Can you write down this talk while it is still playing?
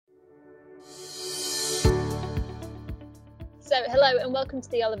So hello and welcome to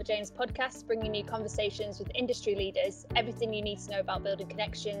the Oliver James podcast, bringing you conversations with industry leaders, everything you need to know about building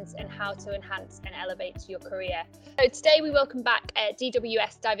connections and how to enhance and elevate your career. So today we welcome back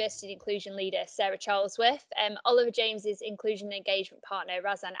DWS Diversity and Inclusion Leader Sarah Charlesworth, Oliver James's Inclusion and Engagement Partner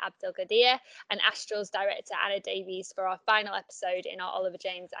Razan Abdelgadir, and Astral's Director Anna Davies for our final episode in our Oliver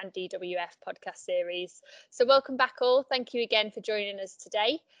James and DWF podcast series. So welcome back all. Thank you again for joining us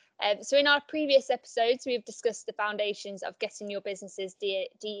today. So in our previous episodes, we've discussed the foundations of getting your business's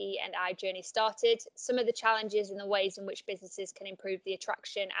DE&I journey started, some of the challenges and the ways in which businesses can improve the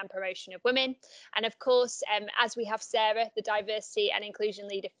attraction and promotion of women. And of course, as we have Sarah, the diversity and inclusion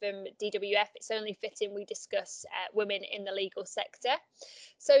leader from DWF, it's only fitting we discuss women in the legal sector.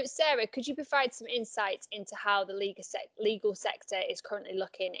 So Sarah, could you provide some insight into how the legal sector is currently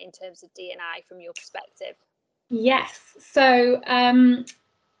looking in terms of D&I from your perspective? Yes, so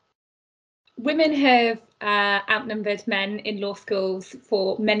women have outnumbered men in law schools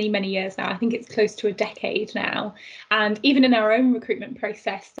for many, many years now. I think it's close to a decade now. And even in our own recruitment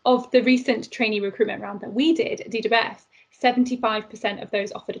process of the recent trainee recruitment round that we did at DWF, 75% of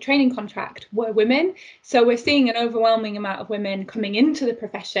those offered a training contract were women. So we're seeing an overwhelming amount of women coming into the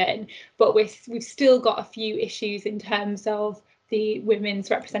profession, but we've still got a few issues in terms of the women's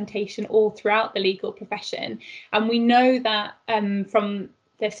representation all throughout the legal profession. And we know that from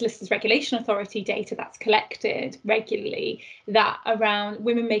the Solicitors Regulation Authority data that's collected regularly, that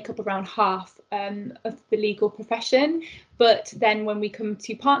women make up around half of the legal profession. But then when we come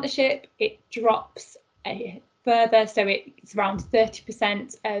to partnership, it drops further. So it's around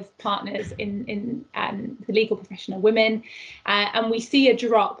 30% of partners in the legal profession are women. And we see a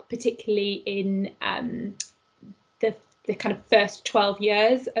drop, particularly in the kind of first 12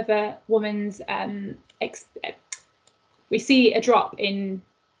 years of a woman's we see a drop in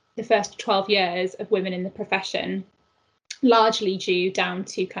the first 12 years of women in the profession, largely due down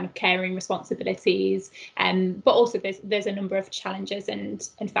to kind of caring responsibilities, but also there's a number of challenges and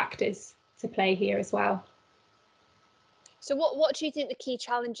factors to play here as well. So what do you think the key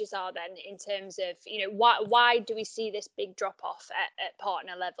challenges are then in terms of, why do we see this big drop off at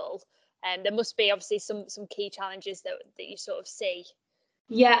partner level? And there must be obviously some key challenges that you sort of see.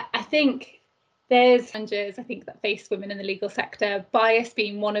 Yeah, I think there's challenges that face women in the legal sector, bias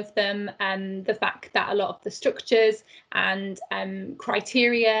being one of them, and the fact that a lot of the structures and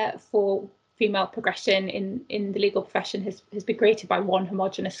criteria for female progression in the legal profession has been created by one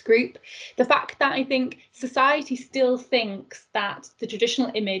homogenous group. The fact that I think society still thinks that the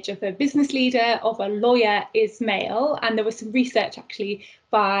traditional image of a business leader, of a lawyer, is male, and there was some research actually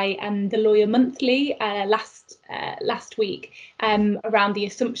by the Lawyer Monthly last week around the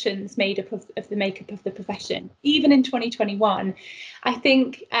assumptions made up of the makeup of the profession. Even in 2021, I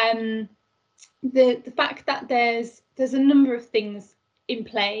think the fact that there's a number of things in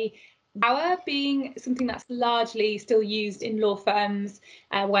play. Power being something that's largely still used in law firms,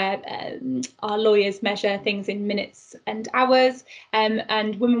 where our lawyers measure things in minutes and hours,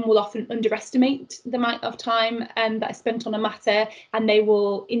 and women will often underestimate the amount of time that is spent on a matter, and they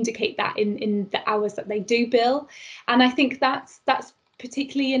will indicate that in the hours that they do bill. And I think that's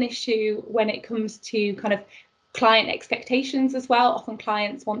particularly an issue when it comes to kind of client expectations as well. Often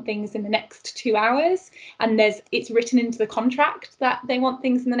clients want things in the next 2 hours, and it's written into the contract that they want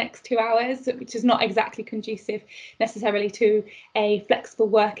things in the next 2 hours, which is not exactly conducive necessarily to a flexible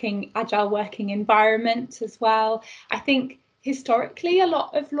working, agile working environment as well. I think historically a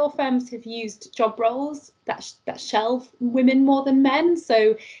lot of law firms have used job roles that shelve women more than men.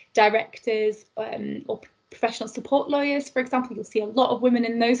 So directors or professional support lawyers, for example, you'll see a lot of women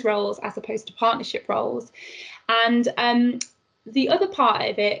in those roles as opposed to partnership roles. And the other part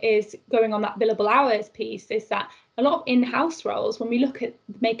of it is going on that billable hours piece, is that a lot of in-house roles, when we look at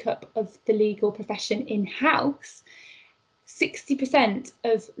the makeup of the legal profession in-house, 60%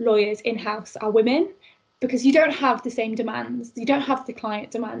 of lawyers in-house are women, because you don't have the same demands, you don't have the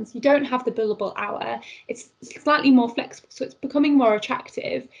client demands, you don't have the billable hour. It's slightly more flexible, so it's becoming more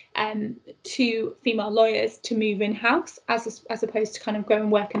attractive to female lawyers to move in-house as opposed to kind of go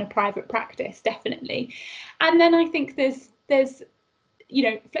and work in a private practice, definitely. And then I think there's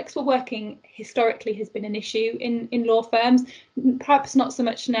flexible working historically has been an issue in law firms, perhaps not so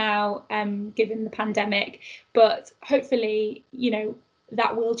much now given the pandemic, but hopefully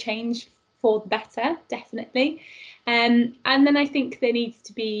that will change for the better, definitely. And then I think there needs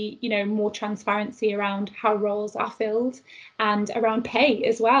to be, more transparency around how roles are filled and around pay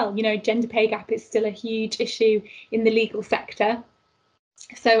as well. Gender pay gap is still a huge issue in the legal sector.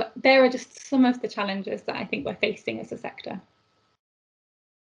 So there are just some of the challenges that I think we're facing as a sector.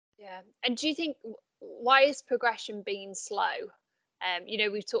 Yeah. And do you think why is progression being slow?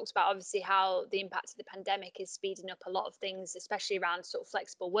 We've talked about obviously how the impact of the pandemic is speeding up a lot of things, especially around sort of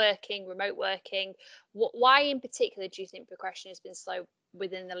flexible working, remote working. Why in particular do you think progression has been slow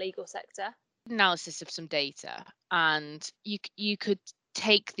within the legal sector? Analysis of some data, and you could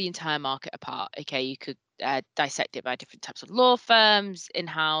take the entire market apart. Okay, you could dissect it by different types of law firms,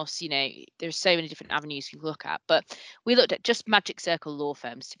 in-house. There's so many different avenues you look at, but we looked at just Magic Circle law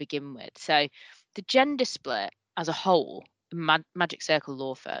firms to begin with. So the gender split as a whole, Magic Circle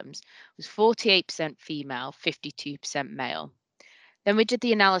law firms, was 48% female, 52% male. Then we did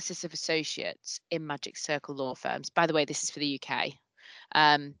the analysis of associates in Magic Circle law firms. By the way, this is for the UK.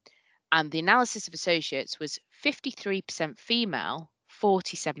 And the analysis of associates was 53% female,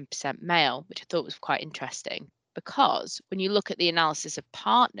 47% male, which I thought was quite interesting, because when you look at the analysis of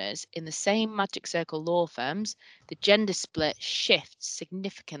partners in the same Magic Circle law firms, the gender split shifts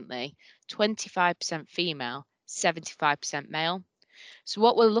significantly, 25% female, 75% male. So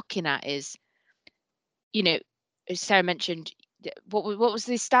what we're looking at is, as Sarah mentioned, what was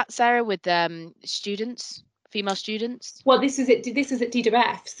the stat, Sarah, with students? Female students? Well, this is at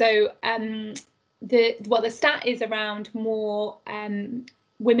DWF. So the stat is around more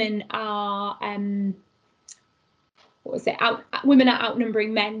women are women are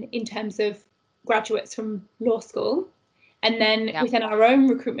outnumbering men in terms of graduates from law school, and then within our own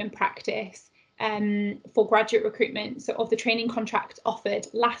recruitment practice for graduate recruitment, so of the training contract offered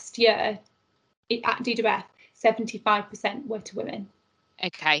last year at DWF, 75% were to women.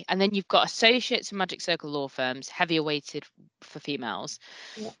 Okay, and then you've got associates and Magic Circle law firms, heavier weighted for females.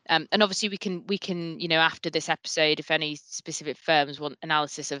 Yeah. And obviously we can, after this episode, if any specific firms want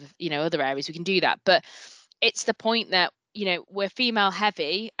analysis of, other areas, we can do that. But it's the point that, we're female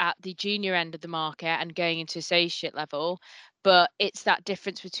heavy at the junior end of the market and going into associate level, but it's that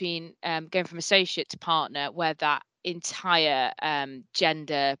difference between going from associate to partner where that entire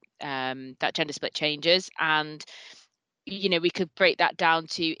gender split changes. And we could break that down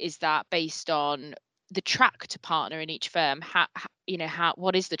to, is that based on the track to partner in each firm?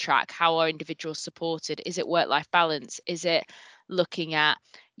 What is the track? How are individuals supported? Is it work-life balance? Is it looking at,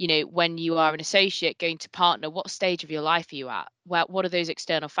 when you are an associate going to partner, what stage of your life are you at? What are those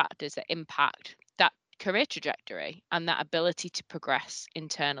external factors that impact that career trajectory and that ability to progress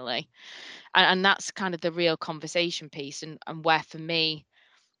internally? And that's kind of the real conversation piece, and where for me,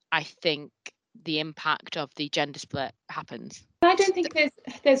 I think the impact of the gender split happens. I don't think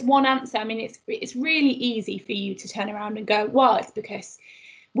there's one answer. I mean, it's really easy for you to turn around and go, well, it's because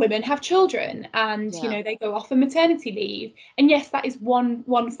women have children and they go off on maternity leave. And yes, that is one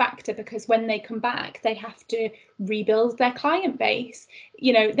factor, because when they come back, they have to rebuild their client base.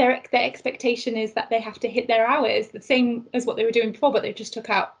 Their expectation is that they have to hit their hours the same as what they were doing before, but they just took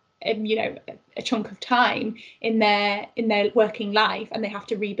out a chunk of time in their working life, and they have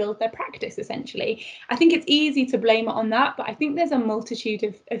to rebuild their practice essentially. I think it's easy to blame it on that, but I think there's a multitude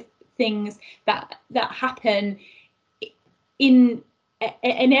of things that happen in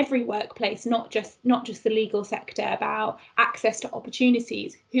every workplace, not just the legal sector, about access to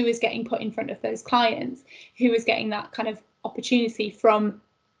opportunities, who is getting put in front of those clients, who is getting that kind of opportunity from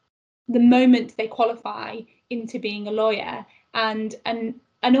the moment they qualify into being a lawyer, and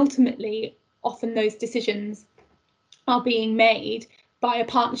ultimately often those decisions are being made by a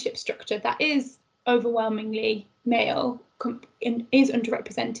partnership structure that is overwhelmingly male and is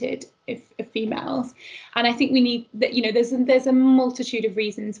underrepresented of females. And I think we need that, there's a multitude of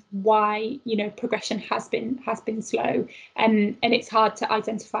reasons why progression has been slow, and it's hard to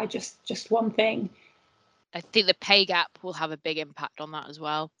identify just one thing. I think the pay gap will have a big impact on that as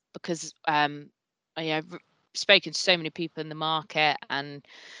well, because I've spoken to so many people in the market, and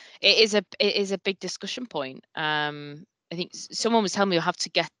it is a big discussion point. I think someone was telling me we'll have to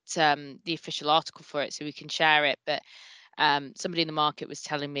get the official article for it so we can share it, but somebody in the market was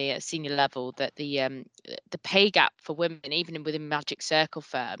telling me at a senior level that the pay gap for women, even within Magic Circle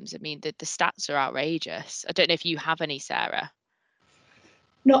firms, I mean, the stats are outrageous. I don't know if you have any, Sarah.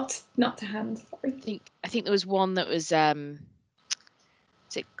 Not to hand, sorry. I think there was one that was is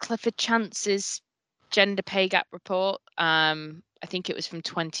it Clifford Chance's gender pay gap report. I think it was from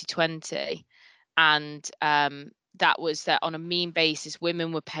 2020, and that was that on a mean basis,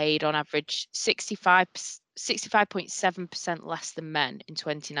 women were paid on average 65.7% less than men in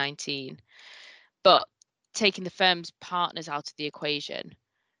 2019. But taking the firm's partners out of the equation,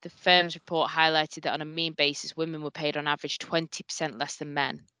 the firm's report highlighted that on a mean basis, women were paid on average 20% less than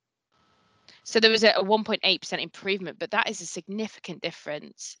men. So there was a 1.8% improvement, but that is a significant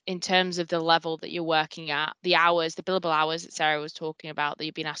difference in terms of the level that you're working at, the hours, the billable hours that Sarah was talking about that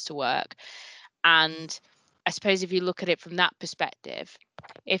you've been asked to work. And I suppose if you look at it from that perspective,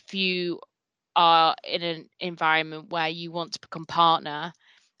 if you are in an environment where you want to become partner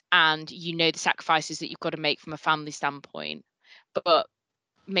and you know the sacrifices that you've got to make from a family standpoint, but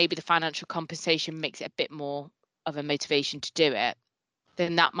maybe the financial compensation makes it a bit more of a motivation to do it,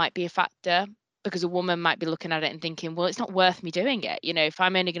 then that might be a factor, because a woman might be looking at it and thinking, well, it's not worth me doing it. You know, if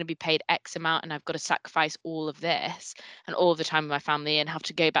I'm only going to be paid X amount and I've got to sacrifice all of this and all of the time with my family and have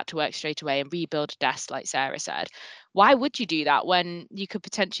to go back to work straight away and rebuild a desk, like Sarah said, why would you do that when you could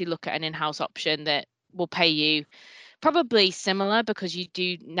potentially look at an in-house option that will pay you probably similar, because you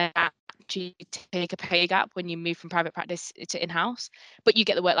do naturally take a pay gap when you move from private practice to in-house, but you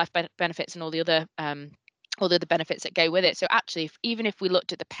get the work-life benefits and all the other benefits that go with it. So actually, even if we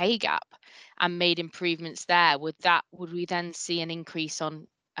looked at the pay gap and made improvements there, would we then see an increase on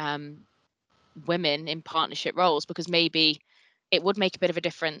women in partnership roles? Because maybe it would make a bit of a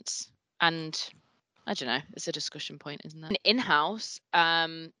difference. And I don't know, it's a discussion point, isn't it? In-house,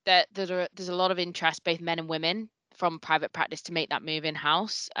 there's a lot of interest, both men and women, from private practice to make that move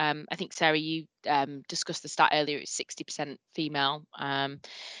in-house. I think, Sarah, you discussed the stat earlier, it's 60% female.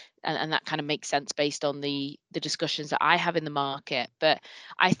 And that kind of makes sense based on the discussions that I have in the market. But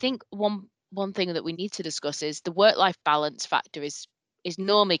I think one thing that we need to discuss is the work-life balance factor is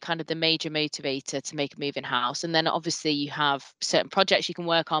normally kind of the major motivator to make a move in-house. And then obviously you have certain projects you can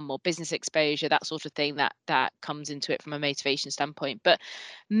work on, more business exposure, that sort of thing that comes into it from a motivation standpoint. But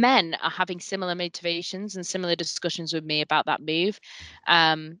men are having similar motivations and similar discussions with me about that move.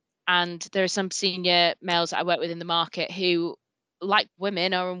 And there are some senior males that I work with in the market who, like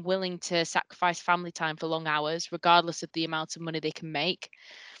women, are unwilling to sacrifice family time for long hours, regardless of the amount of money they can make.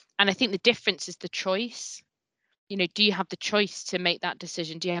 And I think the difference is the choice. You know, do you have the choice to make that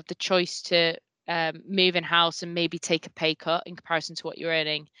decision? Do you have the choice to move in-house and maybe take a pay cut in comparison to what you're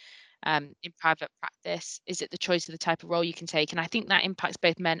earning in private practice? Is it the choice of the type of role you can take? And I think that impacts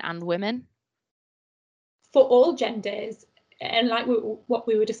both men and women. For all genders, and like what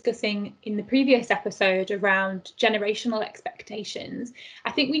we were discussing in the previous episode around generational expectations,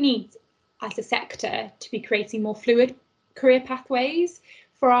 I think we need, as a sector, to be creating more fluid career pathways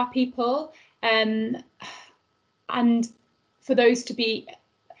for our people, and for those to be,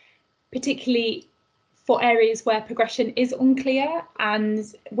 particularly for areas where progression is unclear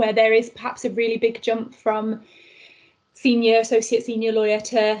and where there is perhaps a really big jump from senior associate, senior lawyer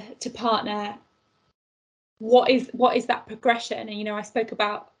to partner. What is that progression? And, you know, I spoke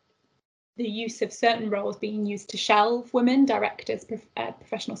about the use of certain roles being used to shelve women, directors,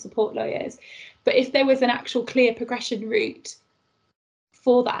 professional support lawyers. But if there was an actual clear progression route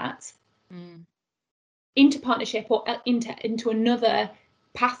for that into partnership or into another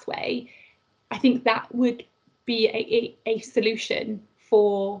pathway, I think that would be a solution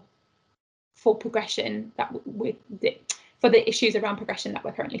for progression, for the issues around progression that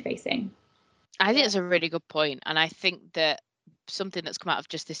we're currently facing. I think that's a really good point. And I think that something that's come out of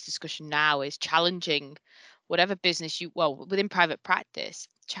just this discussion now is challenging whatever business within private practice,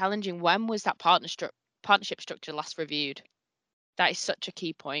 challenging when was that partnership structure last reviewed. That is such a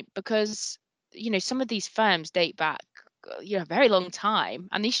key point, because, you know, some of these firms date back, you know, a very long time,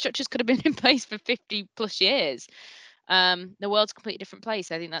 and these structures could have been in place for 50 plus years. The world's a completely different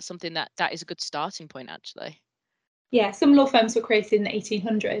place. I think that's something that is a good starting point, actually. Yeah, some law firms were created in the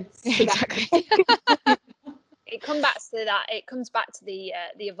 1800s. So exactly. It comes back to that. It comes back to the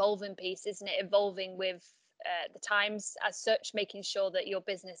evolving piece, isn't it? Evolving with the times as such, making sure that your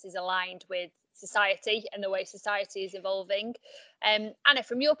business is aligned with society and the way society is evolving. Anna,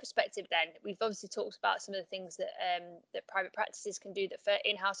 from your perspective, then, we've obviously talked about some of the things that that private practices can do, that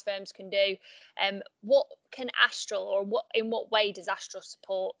in-house firms can do. What can Astral, or in what way does Astral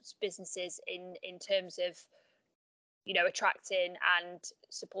support businesses in terms of, you know, attracting and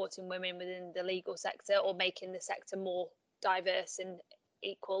supporting women within the legal sector, or making the sector more diverse and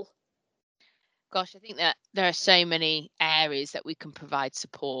equal? Gosh, I think that there are so many areas that we can provide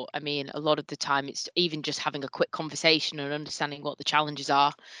support. I mean, a lot of the time it's even just having a quick conversation and understanding what the challenges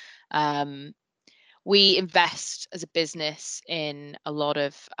are. We invest as a business in a lot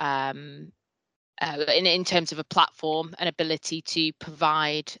of in terms of a platform, an ability to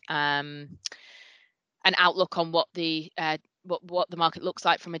provide an outlook on what the market looks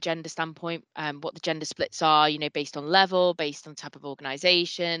like from a gender standpoint, what the gender splits are, you know, based on level, based on type of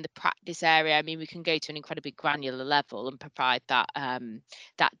organization, the practice area. I mean, we can go to an incredibly granular level and provide that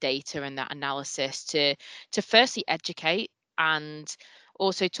that data and that analysis to firstly educate, and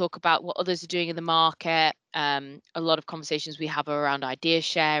also talk about what others are doing in the market. A lot of conversations we have are around idea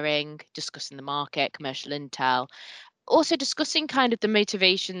sharing, discussing the market, commercial intel. also discussing kind of the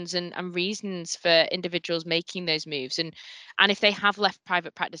motivations and reasons for individuals making those moves, and if they have left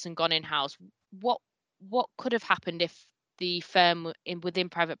private practice and gone in-house, what could have happened if the firm within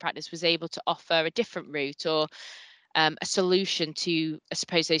private practice was able to offer a different route, or a solution to, I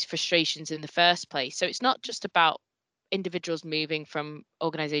suppose, those frustrations in the first place. So it's not just about individuals moving from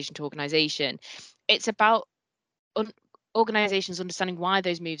organization to organization. It's about organizations understanding why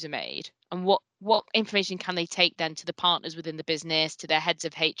those moves are made, and what information can they take then to the partners within the business, to their heads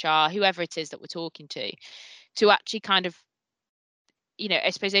of HR, whoever it is that we're talking to actually kind of, I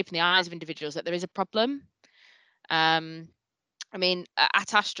suppose, open the eyes of individuals that there is a problem. I mean,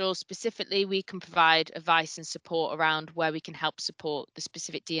 at Astral specifically, we can provide advice and support around where we can help support the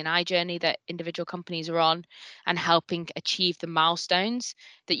specific D&I journey that individual companies are on, and helping achieve the milestones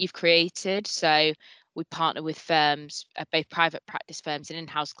that you've created. So we partner with firms, both private practice firms and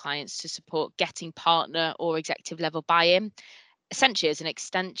in-house clients, to support getting partner or executive level buy-in, essentially as an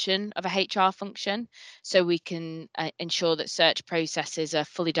extension of a HR function, so we can ensure that search processes are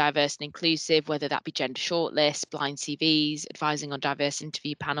fully diverse and inclusive, whether that be gender shortlists, blind CVs, advising on diverse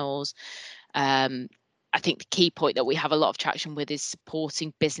interview panels. I think the key point that we have a lot of traction with is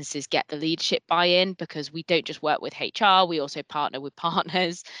supporting businesses get the leadership buy-in, because we don't just work with HR, we also partner with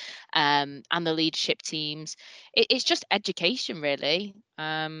partners and the leadership teams. It's just education, really.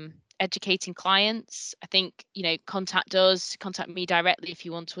 Educating clients. I think, contact me directly if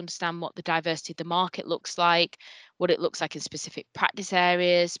you want to understand what the diversity of the market looks like, what it looks like in specific practice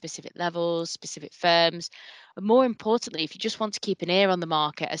areas, specific levels, specific firms. And more importantly, if you just want to keep an ear on the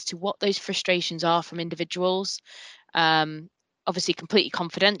market as to what those frustrations are from individuals, obviously completely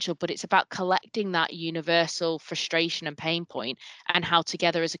confidential, but it's about collecting that universal frustration and pain point, and how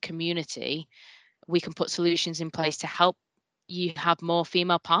together as a community we can put solutions in place to help you have more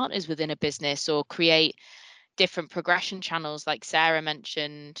female partners within a business, or create different progression channels like Sarah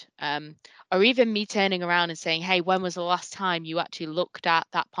mentioned, or even me turning around and saying, hey, when was the last time you actually looked at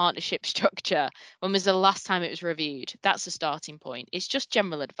that partnership structure? When was the last time it was reviewed? That's a starting point. It's just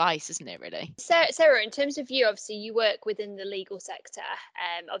general advice, isn't it, really? Sarah, in terms of you, obviously you work within the legal sector.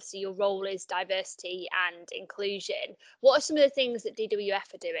 Obviously your role is diversity and inclusion. What are some of the things that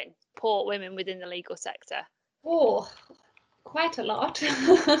DWF are doing to support women within the legal sector? Oh, quite a lot,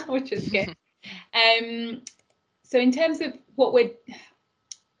 which is good. So in terms of what we're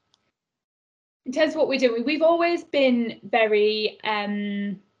doing, we've always been very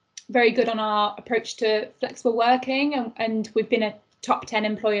good on our approach to flexible working, and we've been a top 10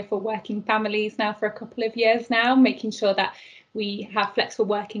 employer for working families now for a couple of years now, making sure that we have flexible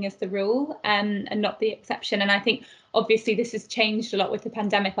working as the rule and not the exception. And I think obviously this has changed a lot with the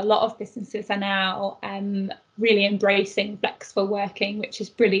pandemic. A lot of businesses are now really embracing flexible working, which is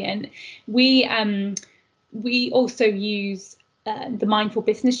brilliant. We also use the Mindful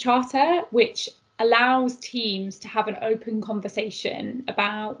Business Charter, which allows teams to have an open conversation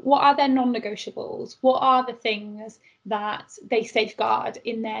about what are their non-negotiables, what are the things that they safeguard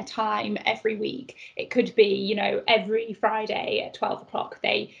in their time every week. It could be, every Friday at 12 o'clock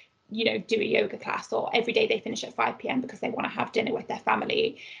they, do a yoga class, or every day they finish at 5 p.m. because they want to have dinner with their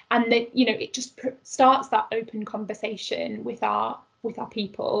family. And that, it just starts that open conversation with our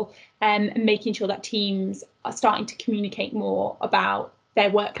people, and making sure that teams are starting to communicate more about their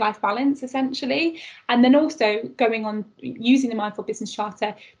work-life balance, essentially. And then also going on using the Mindful Business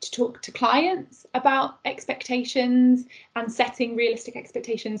Charter to talk to clients about expectations and setting realistic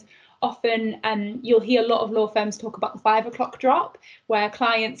expectations. Often you'll hear a lot of law firms talk about the 5 o'clock drop, where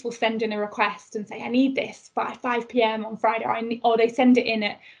clients will send in a request and say, I need this by 5 p.m. on Friday, or they send it in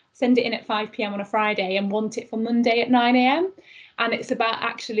at 5 p.m. on a Friday and want it for Monday at 9 a.m. And it's about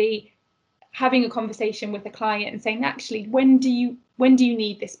actually having a conversation with the client and saying, actually, when do you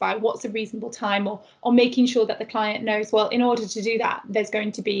need this by? What's a reasonable time? Or making sure that the client knows, well, in order to do that, there's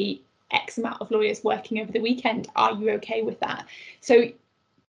going to be X amount of lawyers working over the weekend. Are you okay with that? So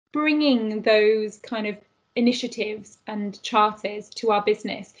bringing those kind of initiatives and charters to our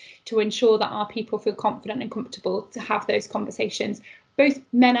business to ensure that our people feel confident and comfortable to have those conversations. Both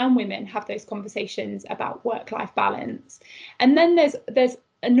men and women have those conversations about work-life balance. And then there's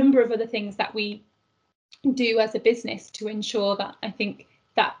a number of other things that we do as a business to ensure that I think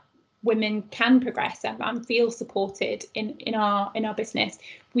that women can progress and feel supported in our business.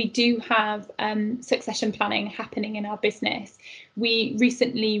 We do have succession planning happening in our business. We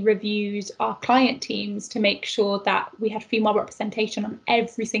recently reviewed our client teams to make sure that we had female representation on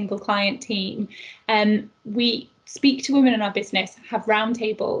every single client team. We speak to women in our business, have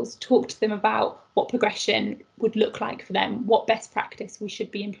roundtables, talk to them about what progression would look like for them, what best practice we should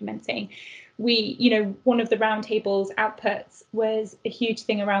be implementing. one of the roundtable's outputs was a huge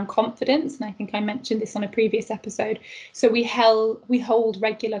thing around confidence, and I think I mentioned this on a previous episode. So we hold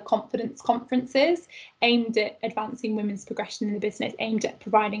regular confidence conferences aimed at advancing women's progression in the business, aimed at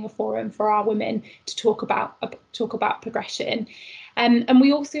providing a forum for our women to talk about progression. And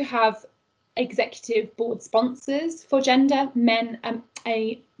we also have executive board sponsors for gender, men,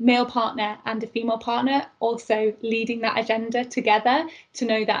 a male partner and a female partner also leading that agenda together, to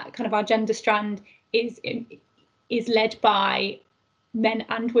know that kind of our gender strand is led by men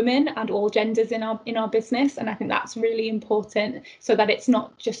and women and all genders in our business. And I think that's really important, so that it's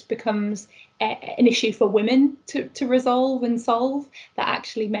not just becomes an issue for women to resolve and solve, that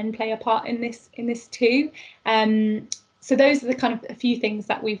actually men play a part in this too. So those are the kind of a few things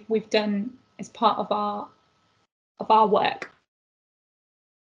that we've done as part of our work,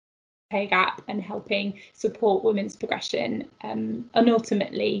 pay gap, and helping support women's progression, and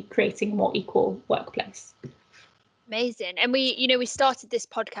ultimately creating a more equal workplace. Amazing. And we started this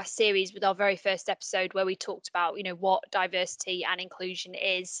podcast series with our very first episode where we talked about, what diversity and inclusion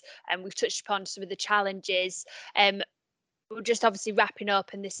is, and we've touched upon some of the challenges. We're just obviously wrapping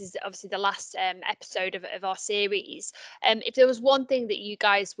up, and this is obviously the last episode of our series. If there was one thing that you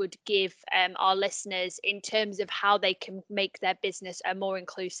guys would give our listeners in terms of how they can make their business a more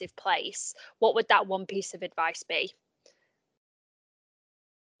inclusive place, what would that one piece of advice be?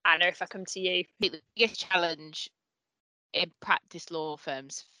 Anna, if I come to you. The biggest challenge in practice law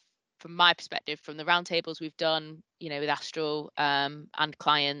firms, from my perspective, from the roundtables we've done, with Astral and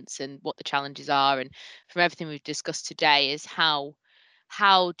clients, and what the challenges are, and from everything we've discussed today, is how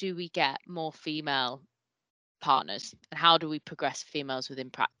do we get more female partners, and how do we progress females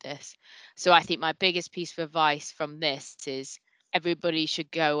within practice? So I think my biggest piece of advice from this is everybody should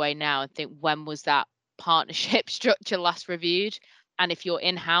go away now and think, when was that partnership structure last reviewed? And if you're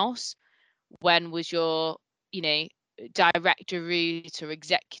in-house, when was your director route or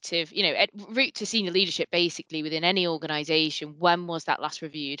executive, route to senior leadership, basically, within any organization, when was that last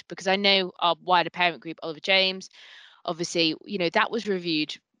reviewed? Because I know our wider parent group, Oliver James, obviously, that was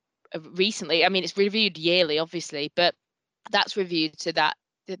reviewed recently. I mean, it's reviewed yearly, obviously, but that's reviewed so that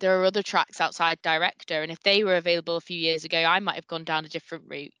there are other tracks outside director, and if they were available a few years ago, I might have gone down a different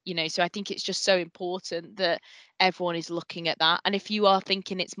route, so I think it's just so important that everyone is looking at that. And if you are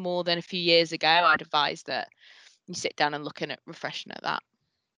thinking it's more than a few years ago, I'd advise that you sit down and looking at refreshing at that.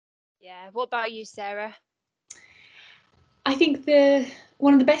 Yeah. What about you, Sarah? I think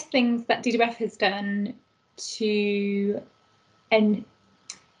one of the best things that DWF has done to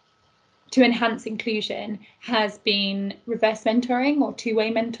enhance inclusion has been reverse mentoring, or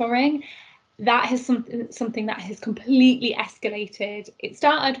two-way mentoring. That has something that has completely escalated. It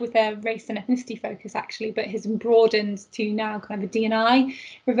started with a race and ethnicity focus, actually, but has broadened to now kind of a D&I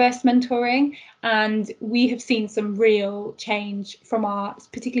reverse mentoring. And we have seen some real change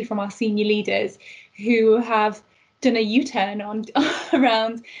particularly from our senior leaders, who have done a U-turn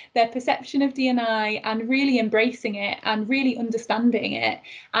around their perception of D&I, and really embracing it and really understanding it.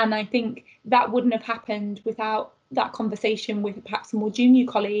 And I think that wouldn't have happened without that conversation with perhaps a more junior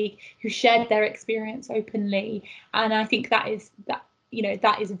colleague who shared their experience openly. And I think that is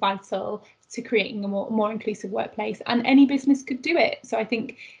vital to creating a more inclusive workplace, and any business could do it. So I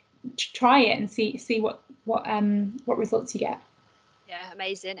think try it and see what results you get. Yeah,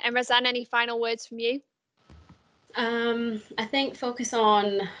 amazing. And Razan, any final words from you? I think focus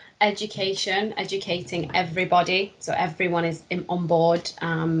on educating everybody, so everyone is on board.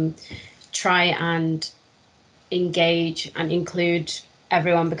 Try and engage and include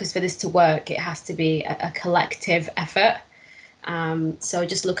everyone, because for this to work, it has to be a collective effort. So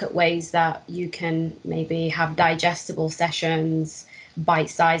just look at ways that you can maybe have digestible sessions,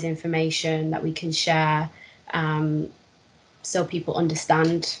 bite-sized information that we can share, so people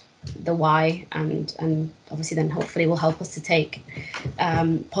understand the why, and obviously then hopefully will help us to take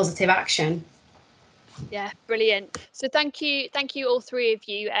positive action. Yeah, brilliant. So thank you all three of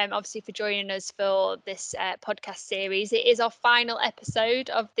you, obviously, for joining us for this podcast series. It is our final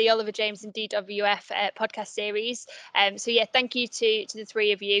episode of the Oliver James and DWF podcast series. So yeah, thank you to the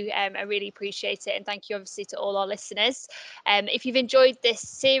three of you. I really appreciate it, and thank you obviously to all our listeners. If you've enjoyed this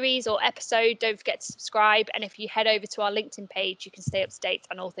series or episode, don't forget to subscribe, and if you head over to our LinkedIn page, you can stay up to date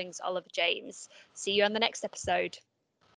on all things Oliver James. See you on the next episode.